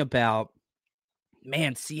talking about,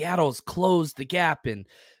 man, Seattle's closed the gap and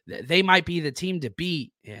they might be the team to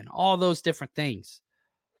beat and all those different things.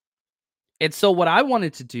 And so what I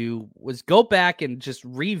wanted to do was go back and just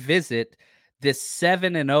revisit this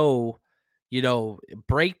 7-0,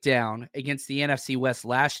 breakdown against the NFC West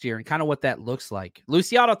last year and kind of what that looks like.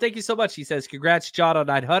 Luciano, thank you so much. He says, congrats, John, on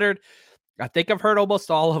 900. I think I've heard almost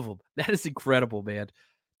all of them. That is incredible, man.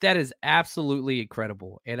 That is absolutely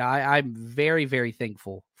incredible. And I'm very, very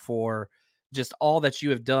thankful for just all that you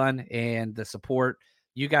have done and the support.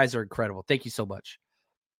 You guys are incredible. Thank you so much.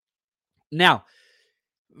 Now,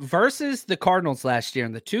 versus the Cardinals last year,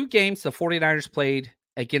 in the 2 games the 49ers played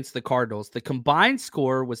against the Cardinals, the combined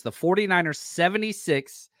score was the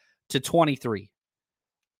 49ers 76-23.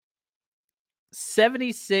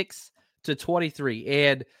 76-23.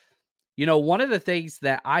 And, one of the things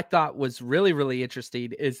that I thought was really, really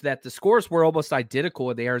interesting is that the scores were almost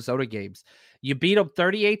identical in the Arizona games. You beat them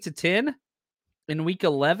 38-10 in week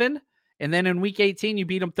 11, and then in week 18, you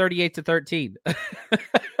beat them 38-13.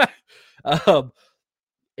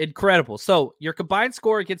 Incredible. So your combined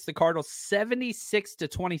score against the Cardinals,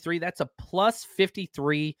 76-23. That's a plus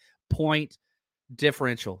 53 point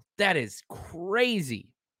differential. That is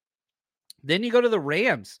crazy. Then you go to the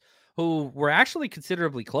Rams, who were actually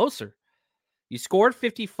considerably closer. You scored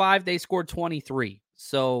 55. They scored 23.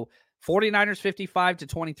 So 49ers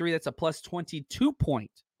 55-23. That's a plus 22 point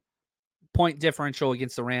differential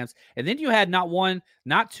against the Rams. And then you had not 1,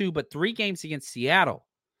 not 2, but 3 games against Seattle.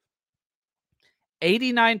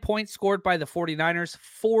 89 points scored by the 49ers,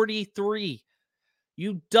 43.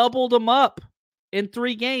 You doubled them up in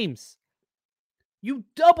 3 games. You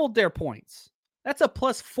doubled their points. That's a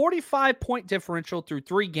plus 45 point differential through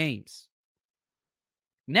 3 games.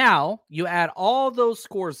 Now, you add all those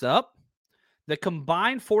scores up. The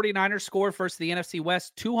combined 49ers score versus the NFC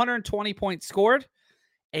West, 220 points scored,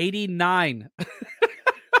 89.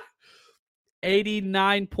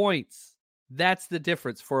 89 points. That's the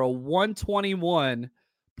difference for a 121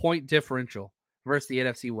 point differential versus the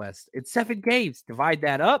NFC West. It's 7 games. Divide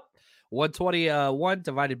that up. 121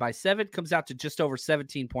 divided by 7 comes out to just over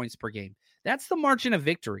 17 points per game. That's the margin of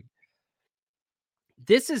victory.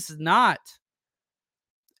 This is not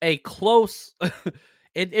a close.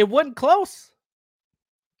 It wasn't close.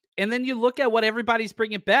 And then you look at what everybody's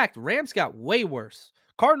bringing back. Rams got way worse.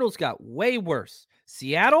 Cardinals got way worse.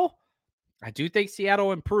 Seattle, I do think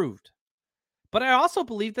Seattle improved. But I also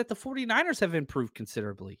believe that the 49ers have improved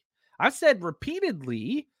considerably. I've said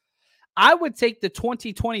repeatedly, I would take the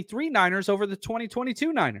 2023 Niners over the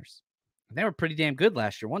 2022 Niners. And they were pretty damn good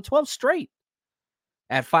last year. 112 straight.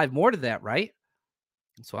 Add 5 more to that, right?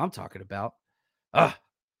 That's what I'm talking about.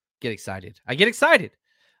 Get excited. I get excited.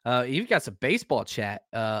 You've got some baseball chat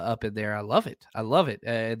up in there. I love it. I love it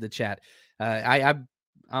in the chat. I'm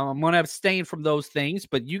going to abstain from those things,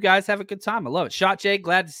 but you guys have a good time. I love it. Shot Jay,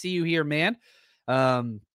 glad to see you here, man.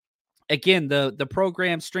 Again, the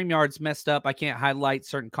program StreamYard's messed up. I can't highlight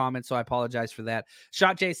certain comments, so I apologize for that.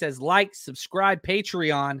 Shot Jay says, like, subscribe,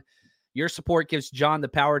 Patreon. Your support gives John the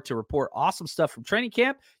power to report awesome stuff from training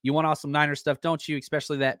camp. You want awesome Niner stuff, don't you?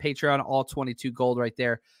 Especially that Patreon all 22 gold right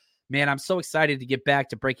there. Man, I'm so excited to get back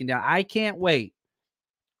to breaking down. I can't wait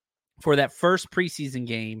for that first preseason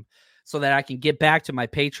game so that I can get back to my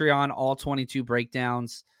Patreon all 22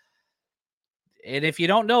 breakdowns. And if you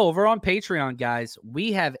don't know, over on Patreon, guys,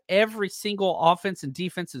 we have every single offense and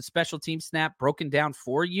defense and special team snap broken down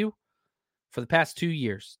for you for the past 2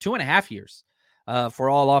 years, 2.5 years. For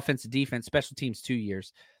all offense and defense, special teams, 2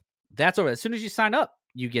 years. That's over. As soon as you sign up,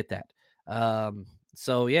 you get that.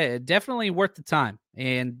 So, yeah, definitely worth the time.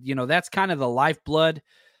 And, that's kind of the lifeblood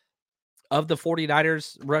of the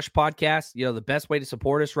 49ers Rush podcast. The best way to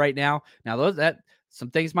support us right now. Now,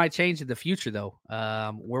 some things might change in the future, though.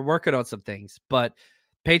 We're working on some things. But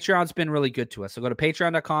Patreon's been really good to us. So go to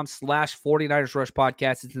patreon.com/49ers Rush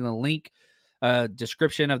podcast. It's in the link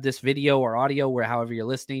description of this video or audio, however you're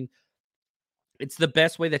listening. It's the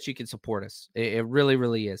best way that you can support us. It really,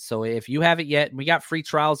 really is. So if you haven't yet, we got free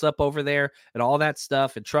trials up over there and all that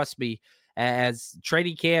stuff. And trust me, as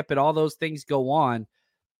training camp and all those things go on,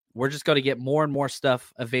 we're just going to get more and more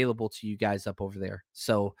stuff available to you guys up over there.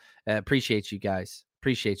 So appreciate you guys.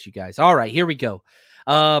 Appreciate you guys. All right, here we go.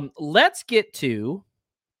 Let's get to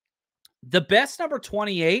the best number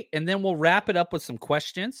 28, and then we'll wrap it up with some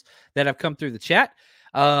questions that have come through the chat.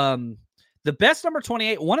 The best number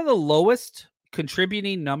 28, one of the lowest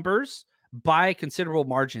contributing numbers by a considerable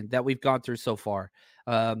margin that we've gone through so far.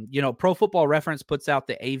 Pro Football Reference puts out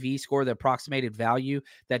the AV score, the approximated value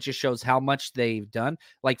that just shows how much they've done.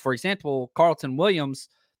 Like, for example, Carlton Williams,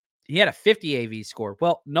 he had a 50 AV score.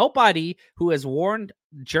 Well, nobody who has worn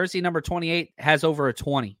jersey number 28 has over a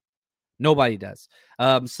 20. Nobody does.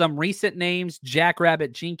 Some recent names,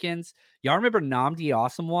 Jackrabbit Jenkins. Y'all remember Nnamdi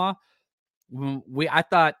Asomugha? I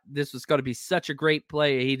thought this was going to be such a great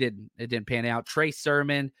play. It didn't pan out. Trey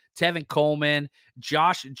Sermon, Tevin Coleman,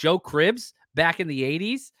 Joe Cribbs back in the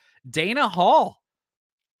 80s. Dana Hall,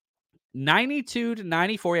 92 to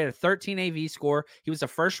 94. He had a 13 AV score. He was a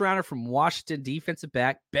first rounder from Washington, defensive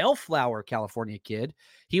back, Bellflower, California kid.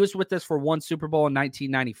 He was with us for one Super Bowl in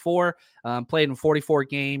 1994, played in 44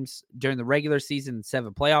 games during the regular season and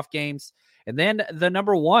 7 playoff games. And then the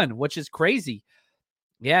number 1, which is crazy.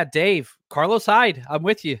 Yeah, Dave, Carlos Hyde, I'm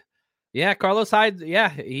with you. Yeah, Carlos Hyde, yeah,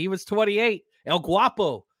 he was 28. El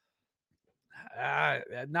Guapo.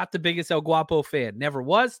 Not the biggest El Guapo fan. Never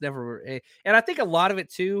was, never. And I think a lot of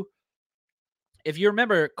it, too, if you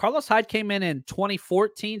remember, Carlos Hyde came in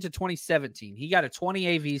 2014 to 2017. He got a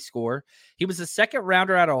 20 AV score. He was a second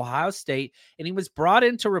rounder out of Ohio State, and he was brought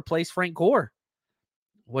in to replace Frank Gore,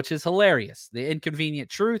 which is hilarious. The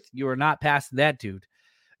inconvenient truth, you are not past that, dude.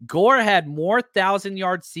 Gore had more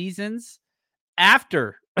 1,000-yard seasons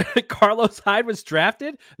after Carlos Hyde was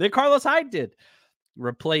drafted than Carlos Hyde did.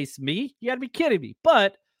 Replace me? You got to be kidding me.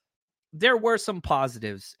 But there were some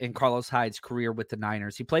positives in Carlos Hyde's career with the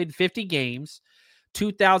Niners. He played 50 games,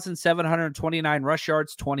 2,729 rush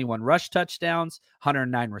yards, 21 rush touchdowns,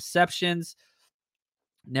 109 receptions.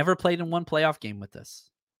 Never played in one playoff game with us.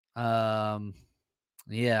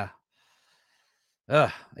 Yeah.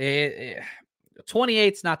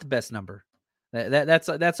 28's not the best number.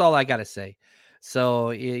 That's all I got to say.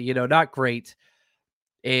 So, not great.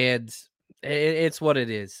 And it's what it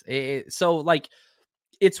is. So, like,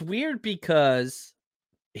 it's weird because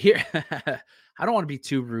here, I don't want to be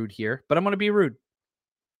too rude here, but I'm going to be rude.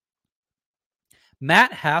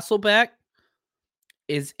 Matt Hasselbeck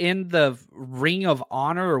is in the Ring of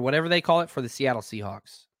Honor or whatever they call it for the Seattle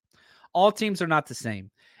Seahawks. All teams are not the same.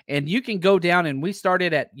 And you can go down, and we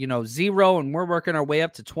started at, 0, and we're working our way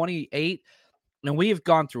up to 28. And we have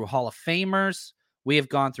gone through Hall of Famers. We have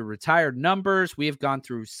gone through retired numbers. We have gone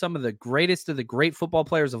through some of the greatest of the great football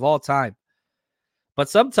players of all time. But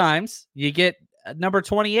sometimes you get number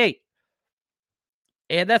 28.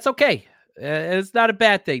 And that's okay. It's not a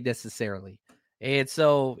bad thing necessarily. And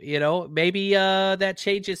so, maybe that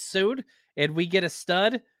changes soon, and we get a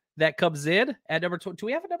stud that comes in at number 20. Do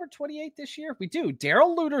we have a number 28 this year? We do.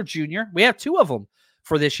 Darrell Luter Jr. We have 2 of them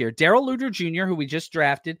for this year. Darrell Luter Jr., who we just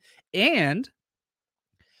drafted, and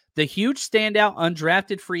the huge standout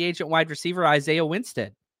undrafted free agent wide receiver, Isaiah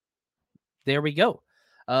Winstead. There we go.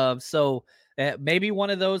 So maybe one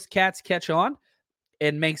of those cats catch on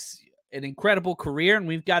and makes an incredible career, and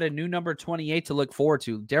we've got a new number 28 to look forward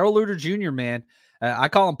to. Darrell Luter Jr., man. I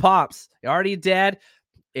call him Pops. Already a dad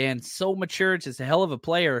and so mature, just a hell of a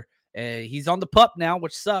player. He's on the pup now,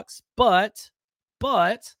 which sucks, but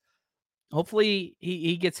hopefully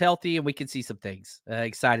he gets healthy and we can see some things.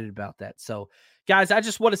 Excited about that. So, guys, I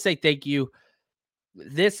just want to say thank you.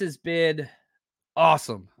 This has been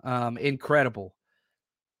awesome. Incredible.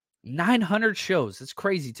 900 shows. It's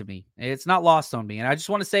crazy to me. It's not lost on me. And I just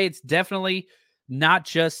want to say it's definitely not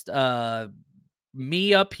just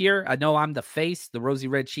me up here. I know I'm the face, the rosy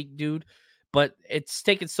red cheek dude, but it's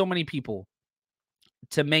taken so many people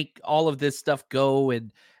to make all of this stuff go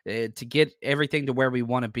and to get everything to where we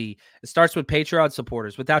want to be. It starts with Patreon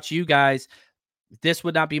supporters. Without you guys, this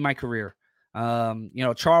would not be my career.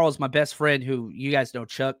 Charles, my best friend, who you guys know,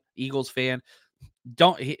 Chuck, Eagles fan.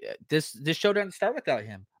 This show doesn't start without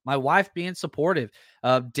him. My wife being supportive.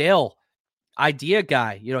 Dale, idea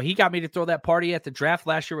guy. He got me to throw that party at the draft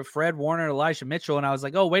last year with Fred Warner and Elijah Mitchell. And I was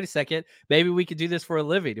like, oh, wait a second. Maybe we could do this for a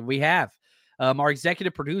living. And we have. Our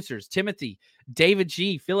executive producers, Timothy, David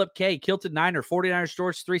G, Philip K, Kilton Niner, 49ers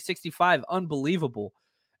George 365. Unbelievable.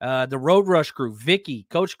 The Road Rush crew, Vicky,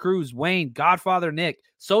 Coach Cruz, Wayne, Godfather Nick,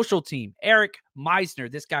 Social Team, Eric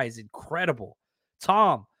Meisner. This guy is incredible.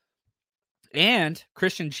 Tom, And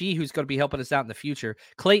Christian G, who's going to be helping us out in the future.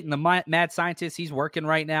 Clayton, the mad scientist, he's working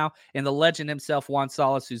right now. And the legend himself, Juan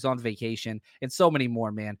Salas, who's on vacation. And so many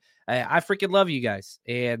more, man. I freaking love you guys.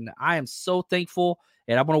 And I am so thankful.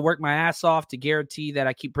 And I'm going to work my ass off to guarantee that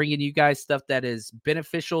I keep bringing you guys stuff that is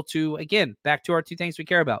beneficial to, again, back to our 2 things we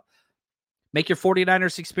care about. Make your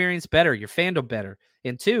 49ers experience better, your fandom better.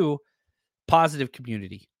 And 2, positive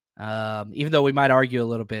community. Even though we might argue a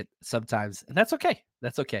little bit sometimes, and that's okay.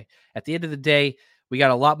 That's okay. At the end of the day, we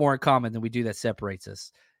got a lot more in common than we do that separates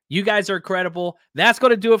us. You guys are incredible. That's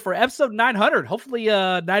going to do it for episode 900. Hopefully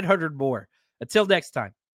 900 more. Until next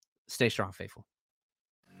time, stay strong, faithful.